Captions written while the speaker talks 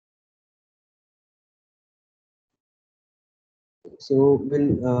So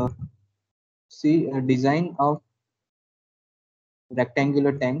we'll see a design of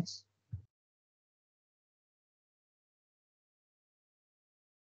rectangular tanks.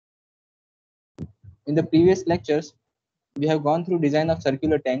 In the previous lectures, we have gone through design of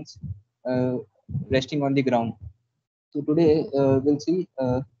circular tanks uh, resting on the ground. So today we'll see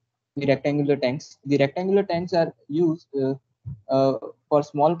the rectangular tanks. The rectangular tanks are used for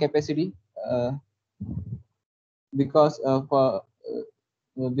small capacity uh, because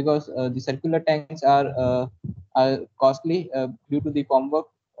the circular tanks are costly due to the formwork.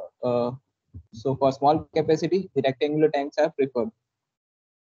 Uh, so for small capacity, the rectangular tanks are preferred.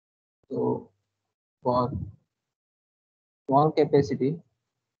 So for small capacity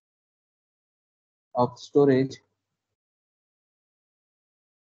of storage,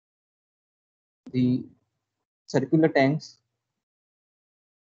 the circular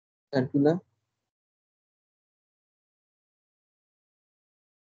circular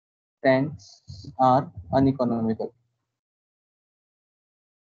tanks are uneconomical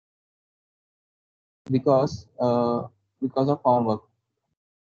because of formwork,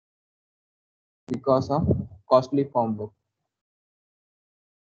 because of costly formwork.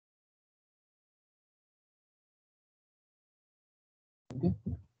 Okay.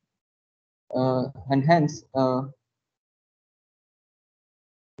 And hence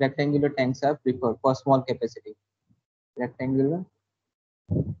rectangular tanks are preferred for small capacity. Rectangular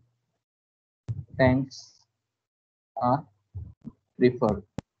tanks are preferred.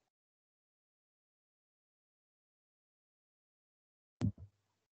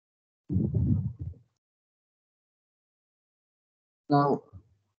 Now,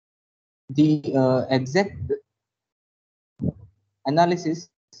 the exact analysis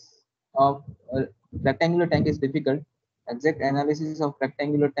of rectangular tank is difficult. Exact analysis of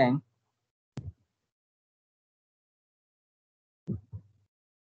rectangular tank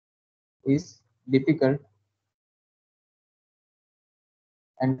is difficult,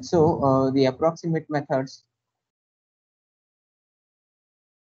 and so the approximate methods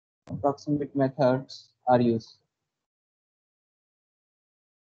are used.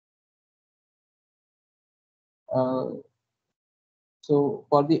 Uh, so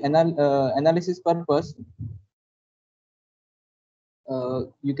for the analysis purpose,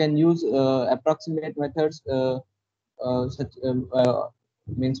 you can use approximate methods such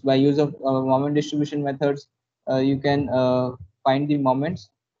means by use of moment distribution methods, you can find the moments.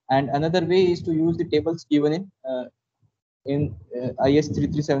 And another way is to use the tables given in IS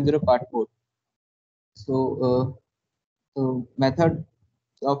 3370 part 4. So, so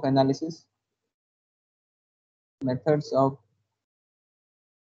of analysis, methods of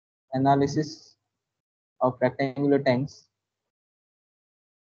analysis of rectangular tanks.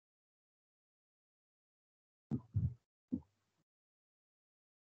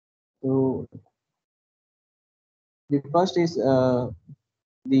 So the first is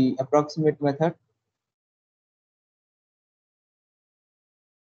the approximate method.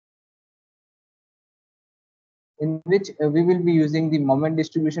 In which we will be using the moment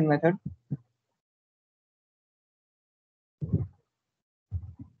distribution method.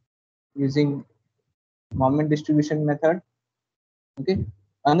 Using moment distribution method. Okay.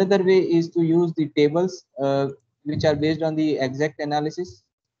 Another way is to use the tables which are based on the exact analysis.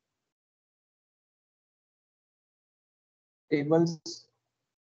 Tables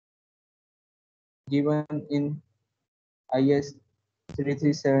given in IS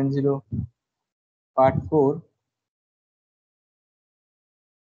 3370 part 4.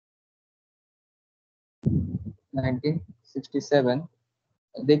 1967.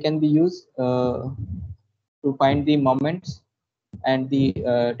 They can be used to find the moments and the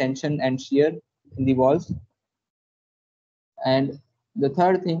tension and shear in the walls. And the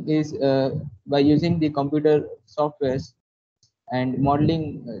third thing is by using the computer softwares and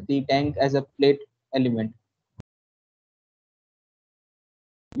modeling the tank as a plate element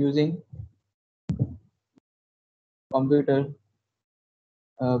using computer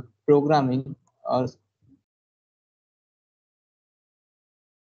programming or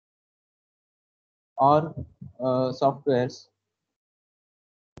softwares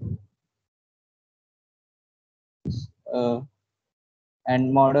uh,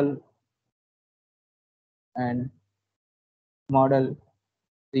 and model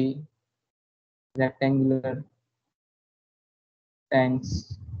the rectangular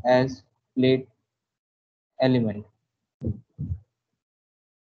tanks as plate element.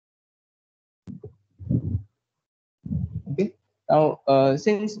 Okay. Now,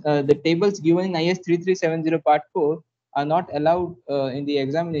 since the tables given in IS 3370 part 4 are not allowed in the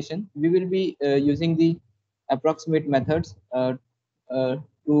examination, we will be using the approximate methods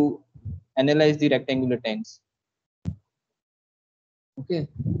to analyze the rectangular tanks. Okay.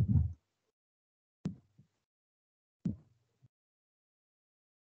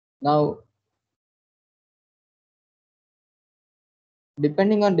 Now,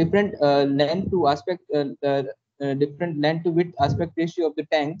 depending on different length to aspect, different length to width aspect ratio of the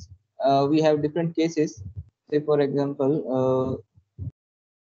tanks, we have different cases. Say, for example,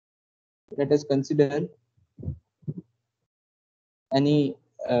 let us consider any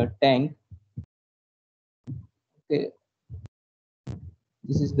tank. Okay,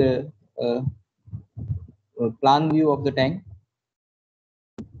 this is the uh, plan view of the tank.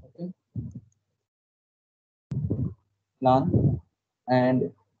 Okay, plan,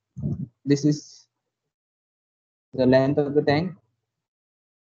 and this is the length of the tank,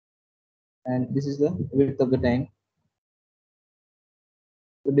 and this is the width of the tank.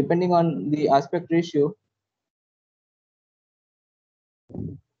 So depending on the aspect ratio,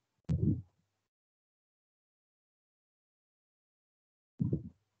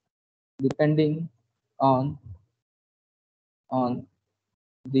 depending on on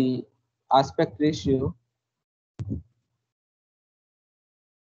the aspect ratio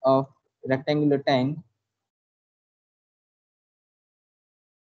of rectangular tank,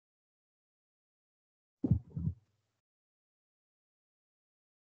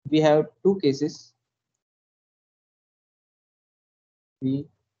 we have two cases. We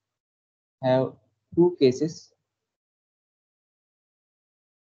have two cases.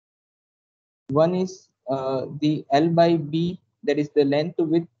 One is the L by B, that is the length to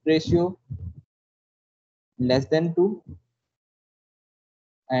width ratio less than 2,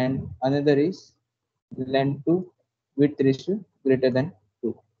 and another is the length to width ratio greater than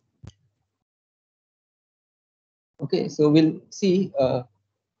 2. Okay, so we'll see uh,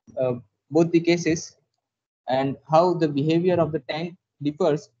 both the cases and how the behavior of the tank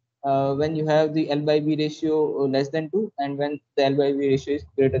differs when you have the L by B ratio less than 2 and when the L by B ratio is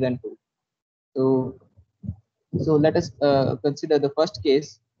greater than 2. So, so let us consider the first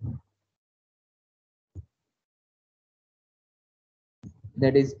case,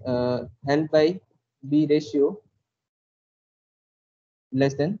 that is L by B ratio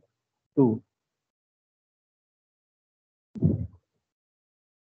less than 2.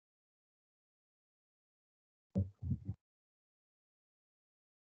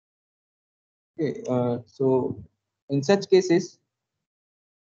 Okay, so in such cases,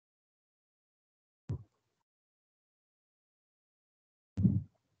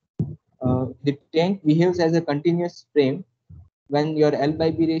 the tank behaves as a continuous frame when your L by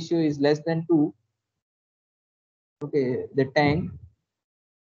B ratio is less than 2. Okay, the tank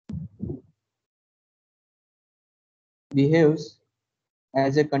behaves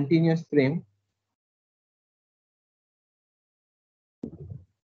as a continuous frame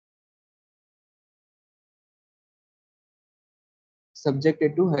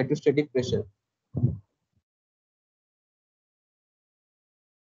subjected to hydrostatic pressure.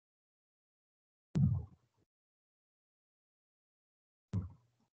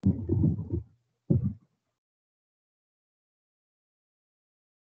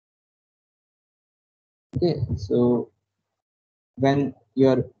 Okay, so when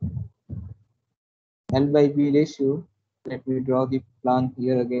your L by B ratio, let me draw the plan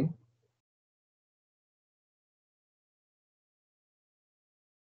here again.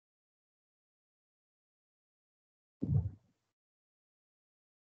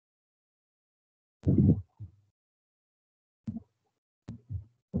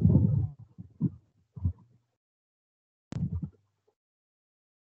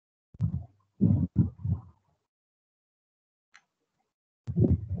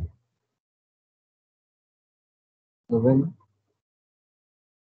 So when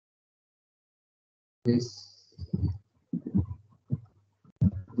this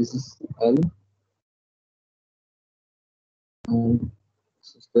this is L and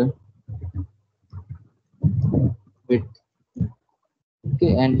this is the width.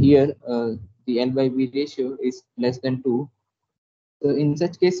 Okay, and here the L by B ratio is less than 2. So in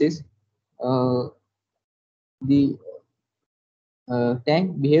such cases, the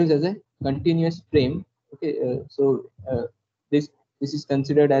tank behaves as a continuous frame. Okay, so this this is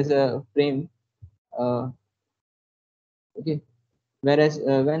considered as a frame. Uh, okay, whereas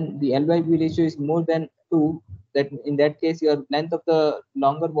when the L by B ratio is more than 2, that in that case your length of the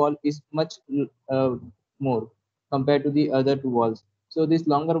longer wall is much more compared to the other two walls. So these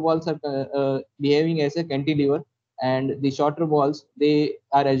longer walls are behaving as a cantilever, and the shorter walls, they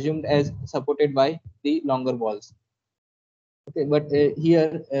are assumed as supported by the longer walls. Okay, but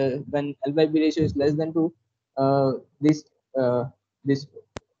here when L by B ratio is less than 2, this uh, this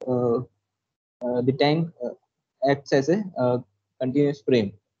the tank acts as a continuous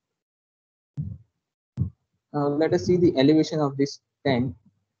frame. Now let us see the elevation of this tank.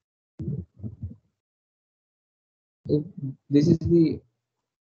 If this is the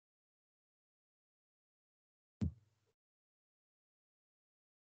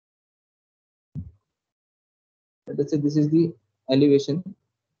let us say this is the elevation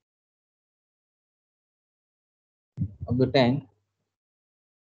of the tank.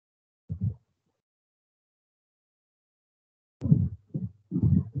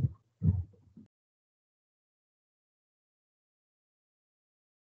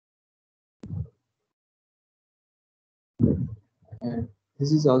 And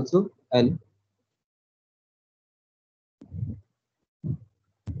this is also L,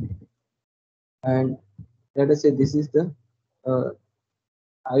 and let us say this is the uh,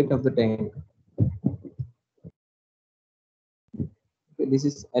 height of the tank. Okay, this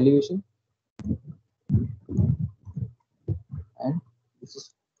is elevation, and this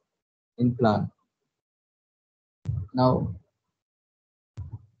is in plan. Now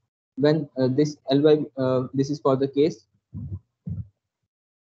when this L by this is for the case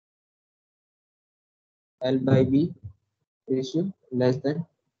L by B ratio less than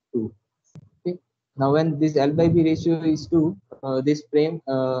 2. Okay. Now when this L by B ratio is 2, this tank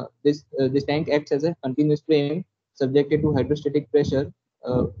acts as a continuous frame subjected to hydrostatic pressure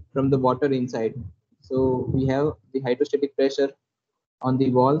from the water inside. So we have the hydrostatic pressure on the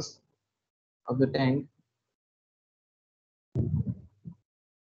walls of the tank,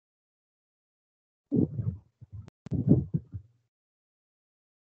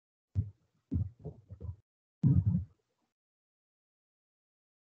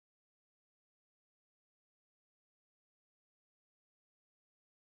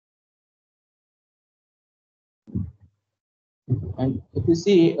 and if you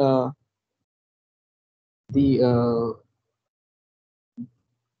see the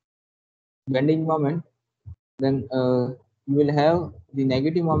bending moment, then you will have the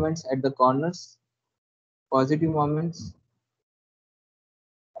negative moments at the corners, positive moments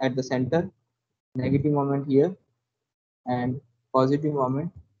at the center, negative moment here, and positive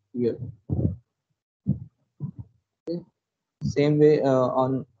moment here. Okay. Same way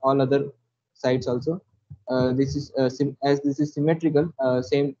on all other sides also. This is as this is symmetrical,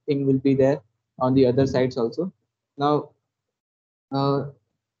 same thing will be there on the other sides also. Now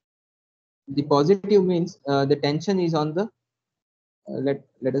the positive means the tension is on the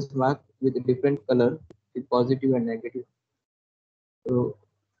let us mark with a different color, the positive and negative. So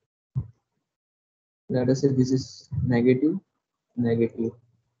let us say this is negative, negative.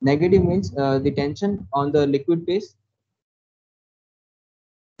 Negative means the tension on the liquid phase,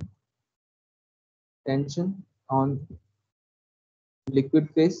 tension on liquid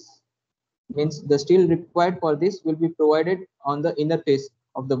phase means the steel required for this will be provided on the inner face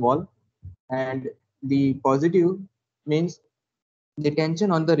of the wall, and the positive means the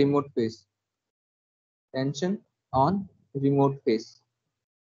tension on the remote face, tension on remote face.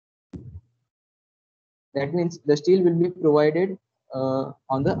 That means the steel will be provided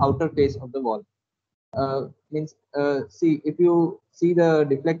on the outer face of the wall. Means see, if you see the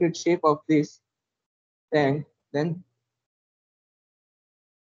deflected shape of this tank, then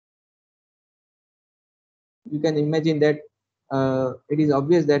you can imagine that it is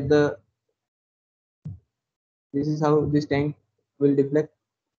obvious that this is how this tank will deflect.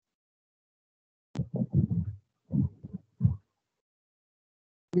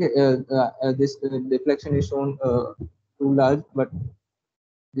 Okay, this deflection is shown too large, but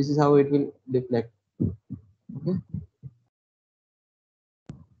this is how it will deflect. Okay.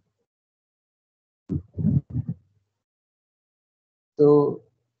 So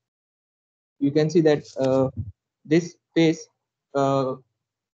you can see that this face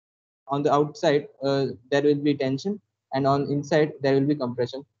on the outside there will be tension, and on inside there will be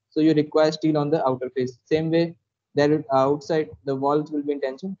compression. So you require steel on the outer face. Same way, there will, outside the walls will be in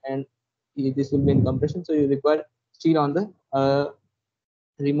tension, and this will be in compression. So you require steel on the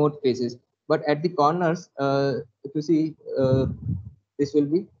remote faces. But at the corners, if you see, this will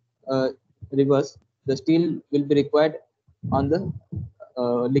be reverse. The steel will be required on the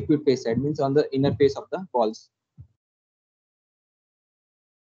liquid face side, means on the inner face of the walls.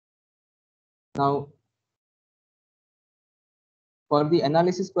 Now, for the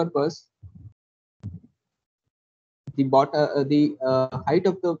analysis purpose, the height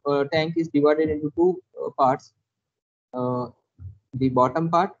of the tank is divided into two parts. Uh, the bottom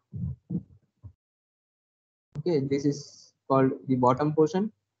part, okay, this is called the bottom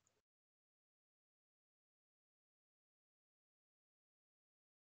portion,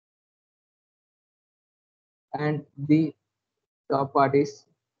 and the top part is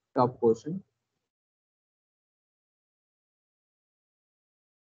top portion.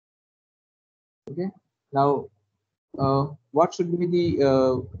 Okay, now what should be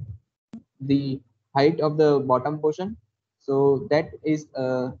the height of the bottom portion? So that is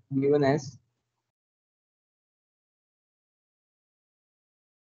given as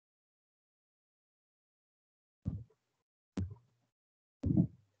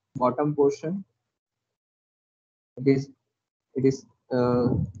bottom portion. It is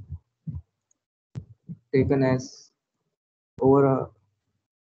taken as over a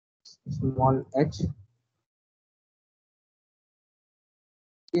small h.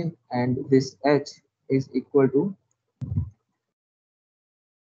 Okay, and this h is equal to,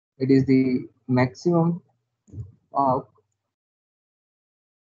 it is the maximum of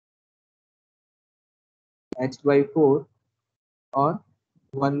h by 4 or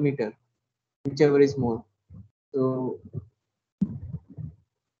 1 meter, whichever is more. So,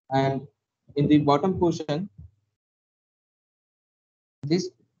 and in the bottom portion, this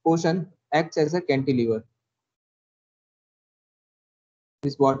portion acts as a cantilever.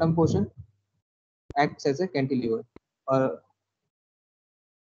 This bottom portion acts as a cantilever, or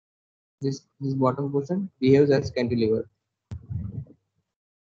this bottom portion behaves as cantilever,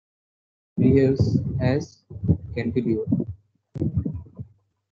 behaves as cantilever.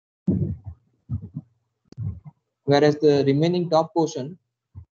 Whereas the remaining top portion,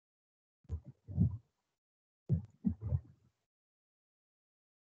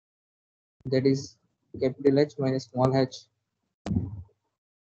 that is capital H minus small h,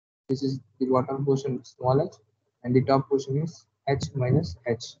 this is the bottom portion small h, and the top portion is h minus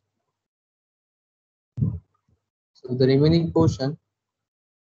h. So the remaining portion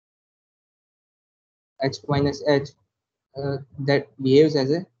h minus h, that behaves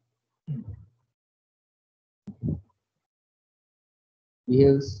as a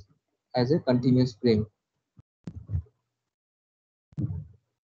continuous frame,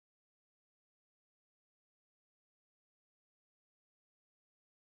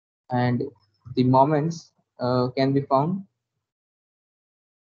 and the moments can be found,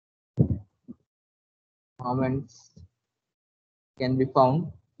 moments can be found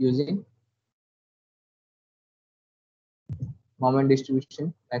using moment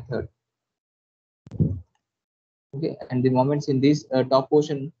distribution method. Okay, and the moments in this top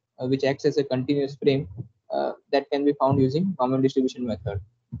portion, which acts as a continuous frame, that can be found using moment distribution method.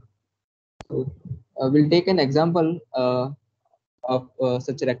 So we'll take an example of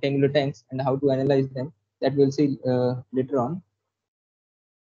such rectangular tanks and how to analyze them, that we'll see later on.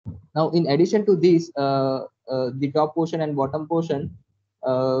 Now, in addition to these, the top portion and bottom portion,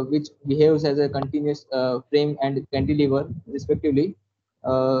 which behaves as a continuous frame and cantilever respectively,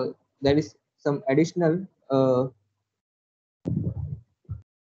 there is some additional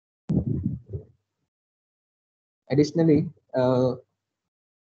additionally, the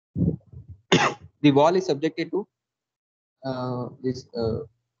wall is subjected to this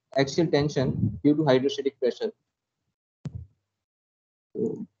axial tension due to hydrostatic pressure.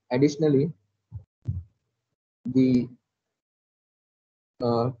 So, additionally, the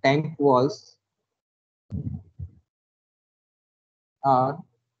tank walls are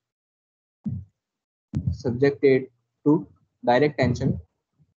subjected to direct tension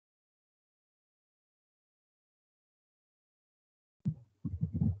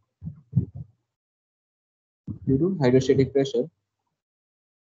due to hydrostatic pressure.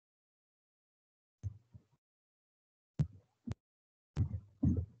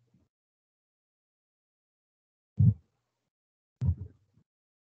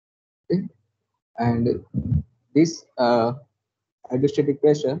 Okay? And this hydrostatic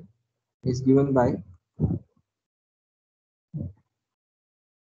pressure is given by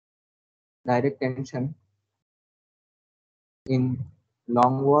direct tension in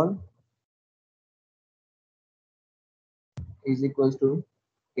long wall is equals to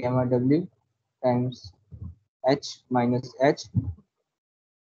gamma w times h minus h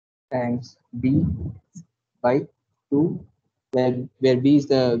times b by 2, where b is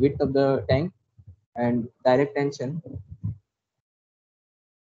the width of the tank, and direct tension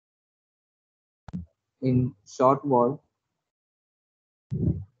in short wall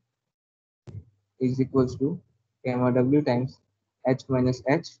is equals to gamma w times h minus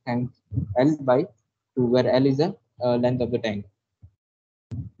h times l by 2, where l is the length of the tank.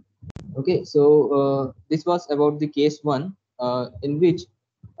 Okay, so this was about the case one, in which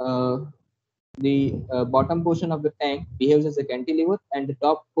the bottom portion of the tank behaves as a cantilever and the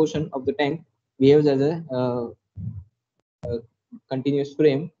top portion of the tank behaves as a continuous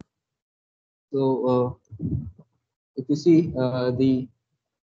frame. So if you see the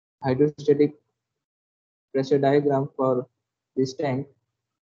hydrostatic pressure diagram for this tank,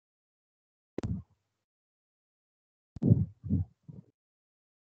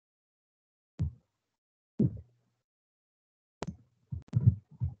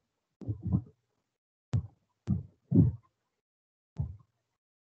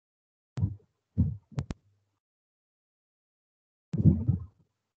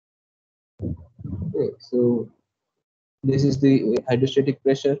 okay, so this is the hydrostatic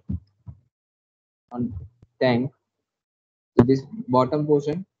pressure on tank. So this bottom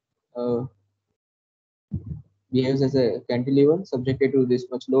portion uh, behaves as a cantilever subjected to this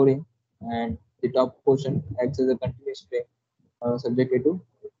much loading, and the top portion acts as a continuous frame subjected to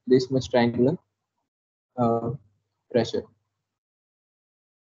this much triangular uh, pressure.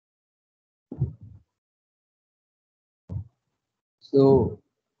 So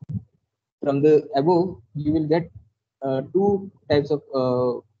from the above, you will get two types of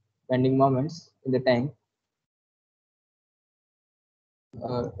bending moments in the tank.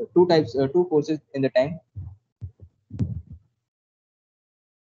 Two forces in the tank.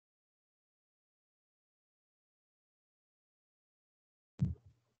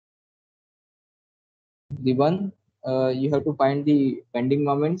 The one you have to find the bending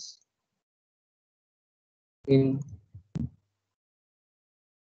moments in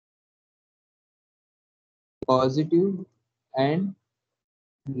positive and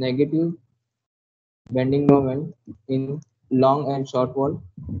negative bending moment in long and short wall,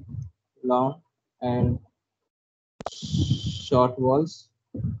 long and short walls.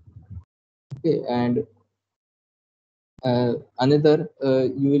 Okay, and another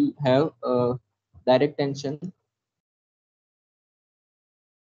you will have direct tension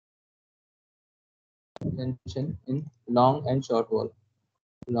in long and short wall,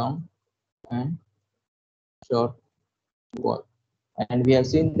 long and short wall, and we have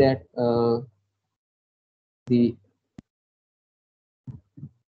seen that the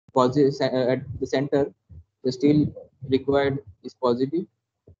positive at the center, the steel required is positive.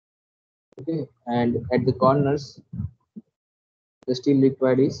 Okay, and at the corners, the steel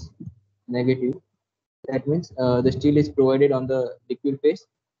required is negative. That means the steel is provided on the liquid phase,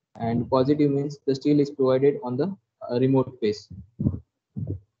 and positive means the steel is provided on the remote phase.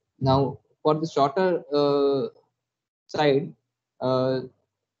 Now, for the shorter side, uh,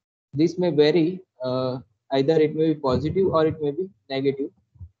 this may vary. Either it may be positive or it may be negative.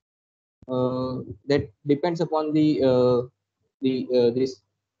 That depends upon the this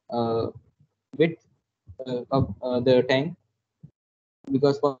uh, width of the tank,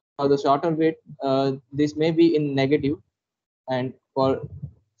 because for the shorter width, this may be in negative, and for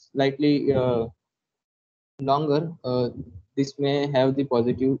slightly longer, this may have the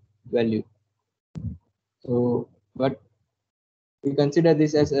positive value. So, but we consider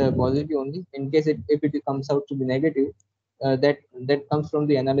this as a positive only. In case if it comes out to be negative, that comes from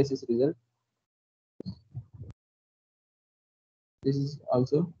the analysis result. This is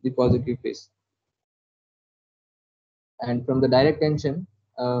also the positive phase. And from the direct tension,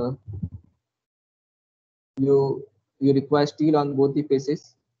 uh, you you require steel on both the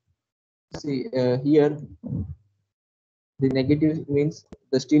faces. See here, the negative means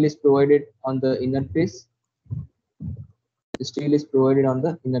the steel is provided on the inner face. The steel is provided on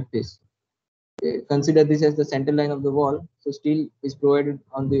the inner face. Consider this as the center line of the wall. So steel is provided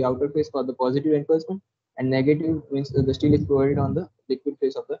on the outer face for the positive reinforcement, and negative means the steel is provided on the liquid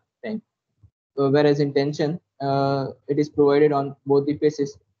face of the tank. Whereas in tension, it is provided on both the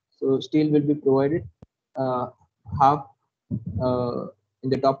faces. So steel will be provided uh, half uh, in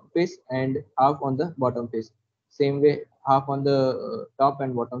the top face and half on the bottom face. Same way, half on the top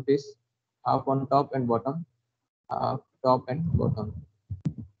and bottom face, half on top and bottom, half top and bottom.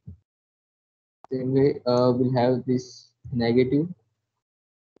 Same way, we'll have this negative,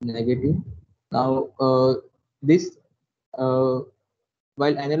 negative. Now, this uh,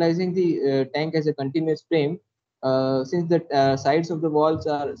 while analyzing the tank as a continuous frame, since the sides of the walls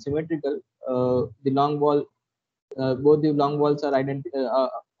are symmetrical, the long wall, both the long walls are,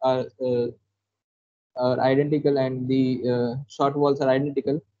 are, uh, are identical, and the short walls are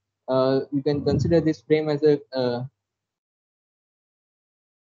identical. You can consider this frame as a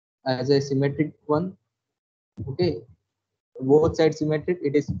symmetric one. Okay, both sides symmetric.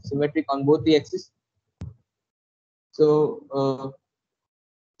 It is symmetric on both the axes. So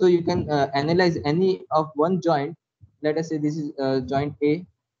so you can analyze any of one joint. Let us say this is joint A,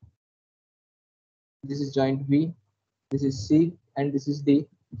 this is joint B, this is C, and this is D.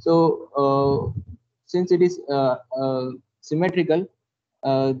 So since it is symmetrical,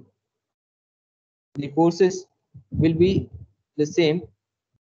 uh, the forces will be the same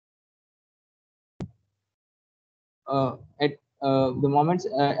at the moments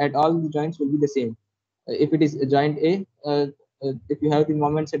at all the joints will be the same. If it is a joint A, if you have the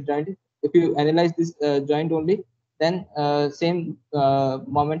moments at joint A, if you analyze this joint only, then same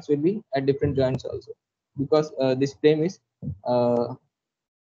moments will be at different joints also, because uh, this frame is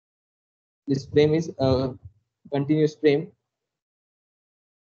a continuous frame,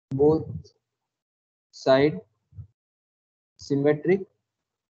 both side symmetric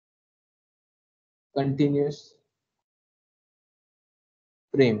continuous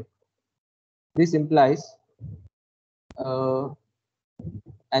frame. This implies uh,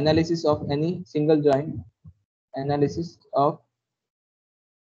 analysis of any single joint, analysis of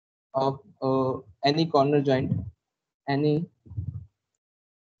any corner joint, any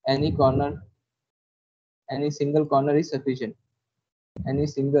any corner, any single corner is sufficient. Any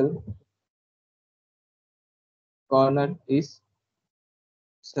single corner is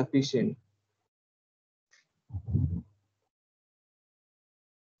sufficient.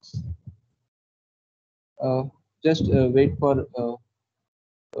 Uh, just wait for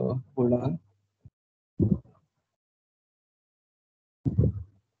hold on.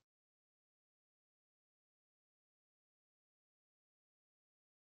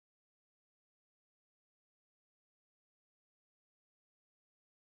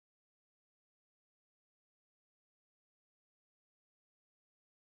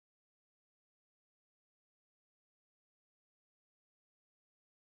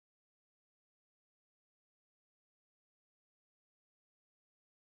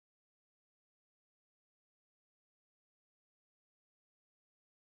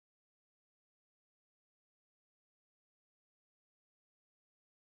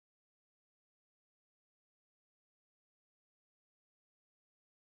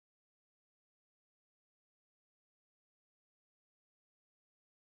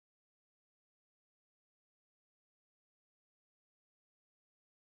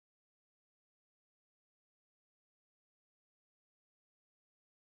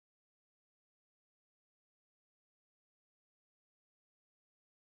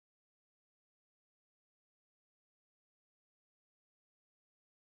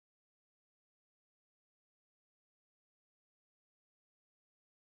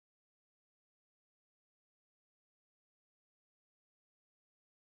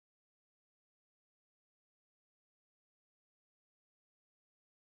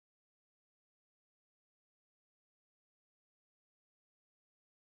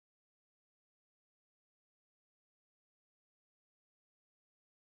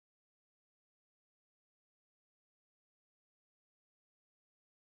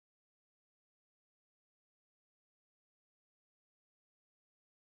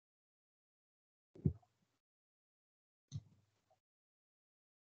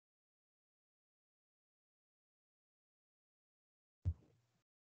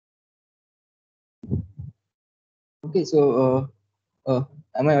 Okay, so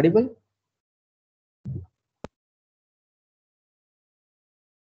am I audible?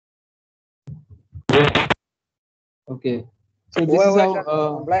 Okay, so this is how.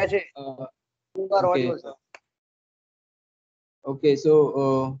 Okay, okay,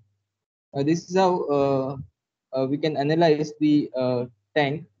 so this is how we can analyze the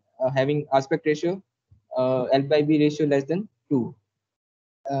tank having aspect ratio L by B ratio less than 2.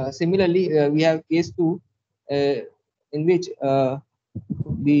 Similarly, we have case 2 in which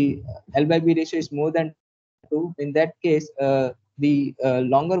the L by B ratio is more than 2. In that case, the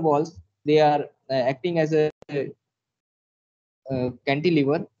longer walls, they are acting as a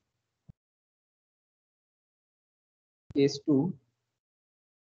cantilever. Case 2,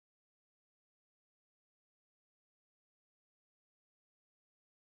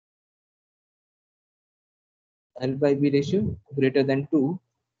 L by B ratio greater than 2.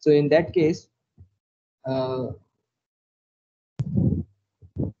 So in that case, uh,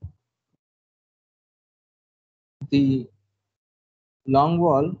 the long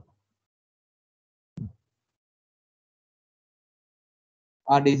wall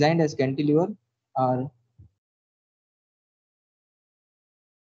are designed as cantilever, are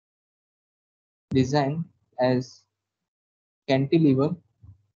designed as cantilever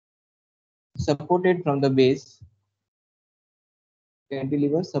supported from the base,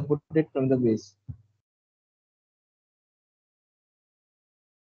 cantilever supported from the base.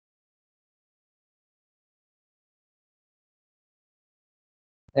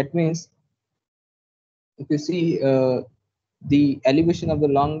 That means if you see the elevation of the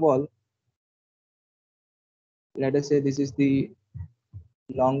long wall, let us say this is the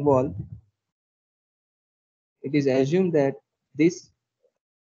long wall, it is assumed that this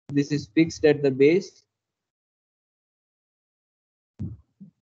is fixed at the base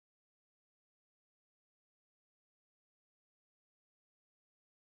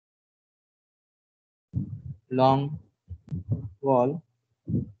long wall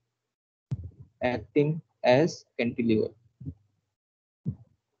acting as cantilever.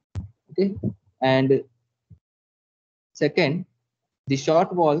 Okay, and second, the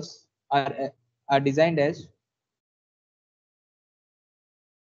short walls are designed as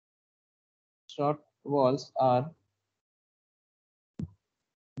short walls are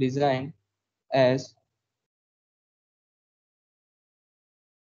designed as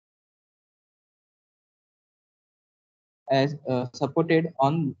supported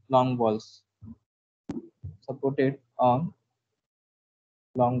on long walls, supported on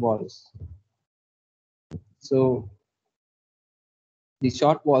long walls. So the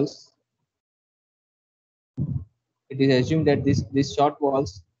short walls, it is assumed that these short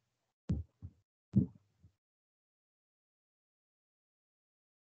walls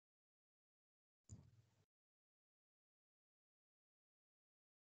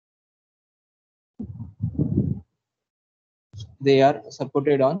they are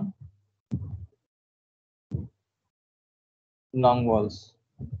supported on long walls.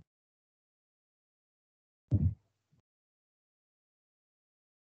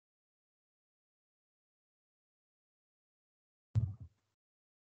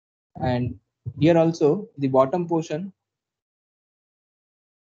 And here also the bottom portion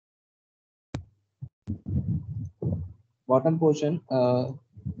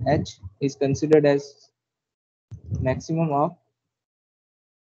H is considered as maximum of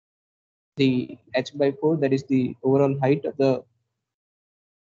the H by 4, that is the overall height of the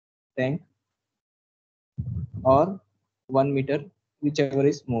tank, or 1 meter, whichever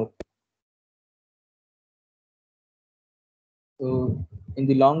is more. So in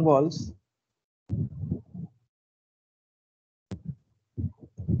the long walls,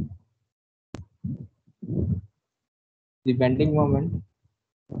 the bending moment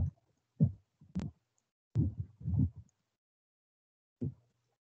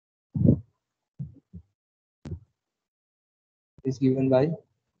is given by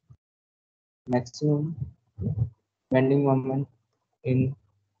maximum bending moment in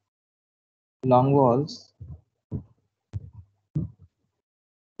long walls,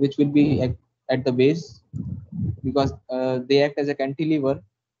 which will be at the base, because they act as a cantilever.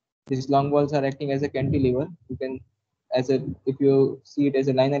 These long walls are acting as a cantilever. You can, as a, if you see it as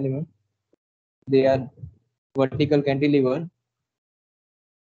a line element, they are vertical cantilever.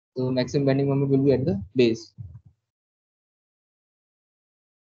 So maximum bending moment will be at the base.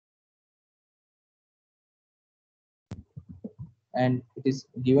 And it is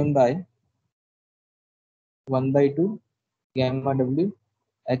given by 1 by 2 gamma w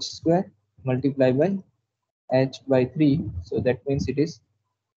h square multiplied by h by 3. So that means it is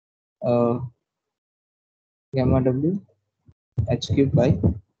uh, gamma w h cube by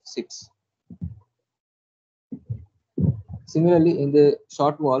 6. Similarly, in the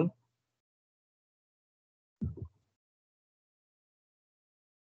short wall,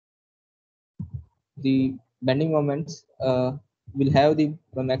 the bending moments will have the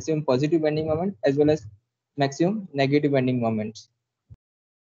maximum positive bending moment as well as maximum negative bending moments.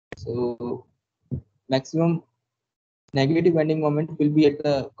 So maximum negative bending moment will be at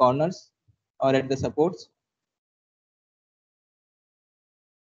the corners or at the supports.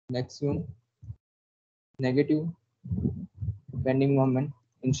 Maximum negative bending moment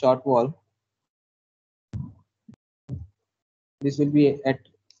in short wall, this will be at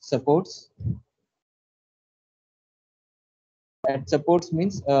supports. At supports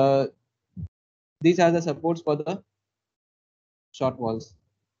means these are the supports for the short walls.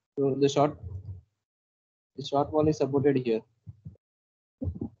 So the short wall is supported here.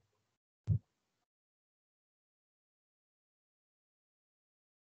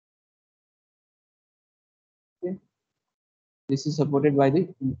 Okay. This is supported by the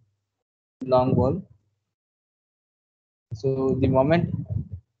long wall. So the moment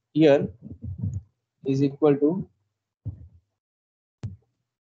here is equal to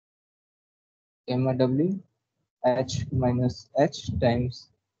gamma w h minus h times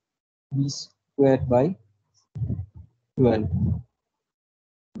b square by 12.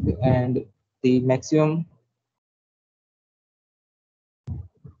 And the maximum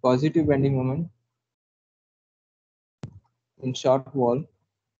positive bending moment in short wall,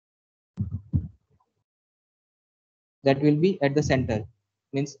 that will be at the center,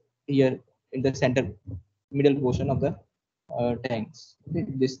 means here in the center middle portion of the tanks. Okay,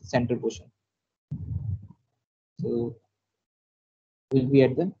 this center portion. So will be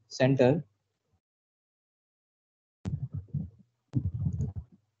at the center,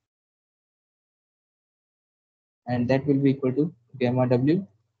 and that will be equal to gamma w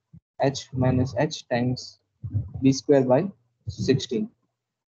h minus h times b square by 16.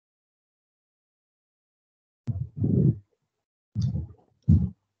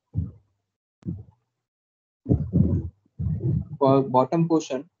 For bottom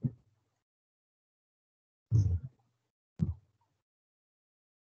portion,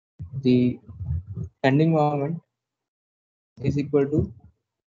 the bending moment is equal to,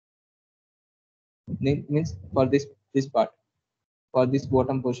 means for this part, for this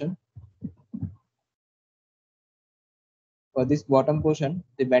bottom portion,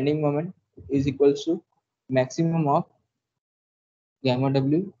 the bending moment is equals to maximum of gamma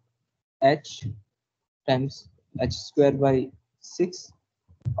w h times h square by 6,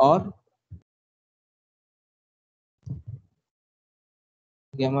 or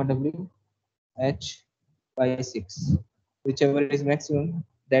gamma w h by 6, whichever is maximum,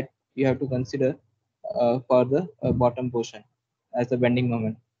 that you have to consider for the bottom portion as the bending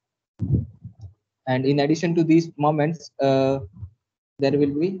moment. And in addition to these moments, there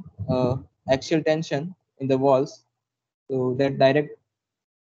will be axial tension in the walls. So that direct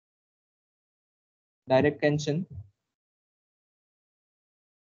tension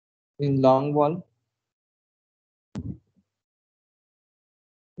in long wall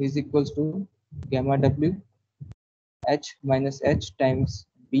is equals to gamma w h minus h times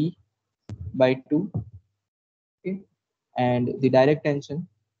b by 2. Okay, and the direct tension,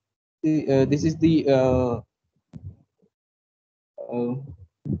 this is the uh,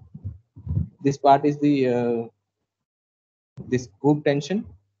 this part is the this hoop tension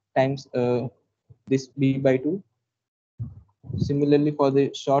times this b by 2. Similarly, for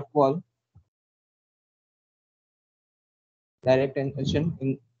the short wall, direct tension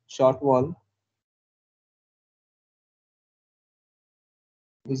in short wall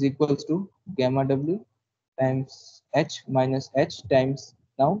is equals to gamma w times h minus h times,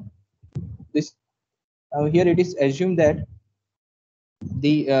 now this here it is assumed that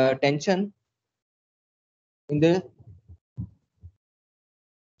the tension in the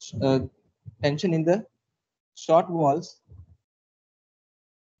uh, tension in the short walls,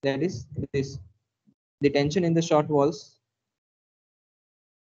 that is this, the tension in the short walls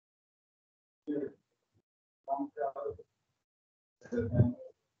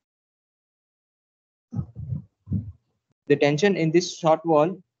the tension in this short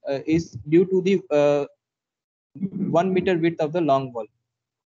wall is due to the 1 meter width of the long wall.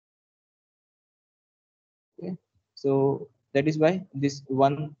 Okay, so that is why this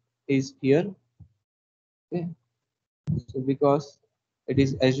one is here. Okay, so because it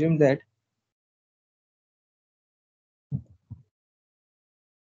is assumed that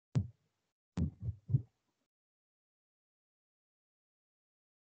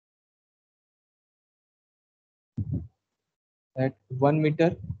at 1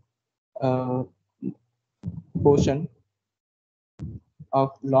 meter uh, portion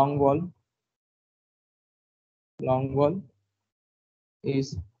of long wall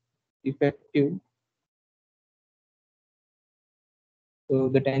is effective. So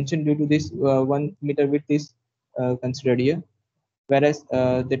the tension due to this 1 meter width is considered here, whereas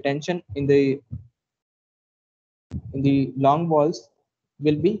the tension in the long walls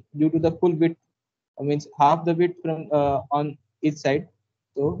will be due to the full width, means half the width from on each side.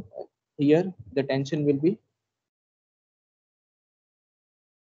 So here the tension will be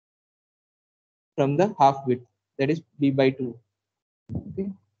from the half width, that is b by 2.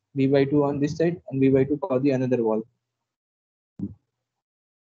 Okay, b by 2 on this side and b by 2 for the another wall,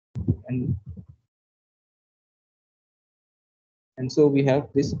 and so we have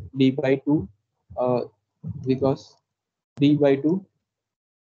this d by 2 uh, because d by 2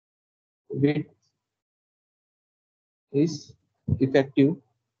 width is effective.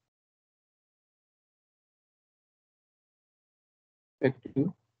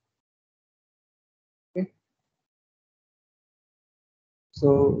 Effective. Okay,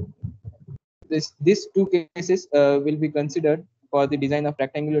 so these two cases will be considered for the design of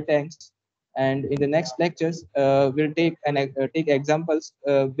rectangular tanks, and in the next lectures we'll take examples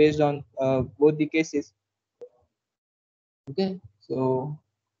based on both the cases. Okay, so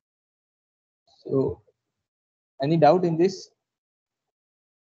any doubt in this?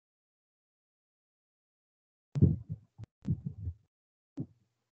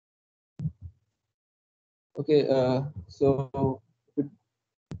 Okay, so if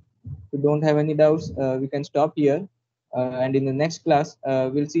you don't have any doubts, we can stop here. And in the next class,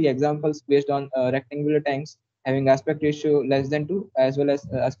 we'll see examples based on rectangular tanks having aspect ratio less than 2 as well as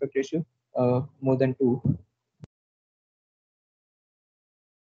aspect ratio more than 2.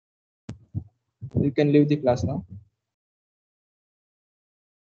 You can leave the class now.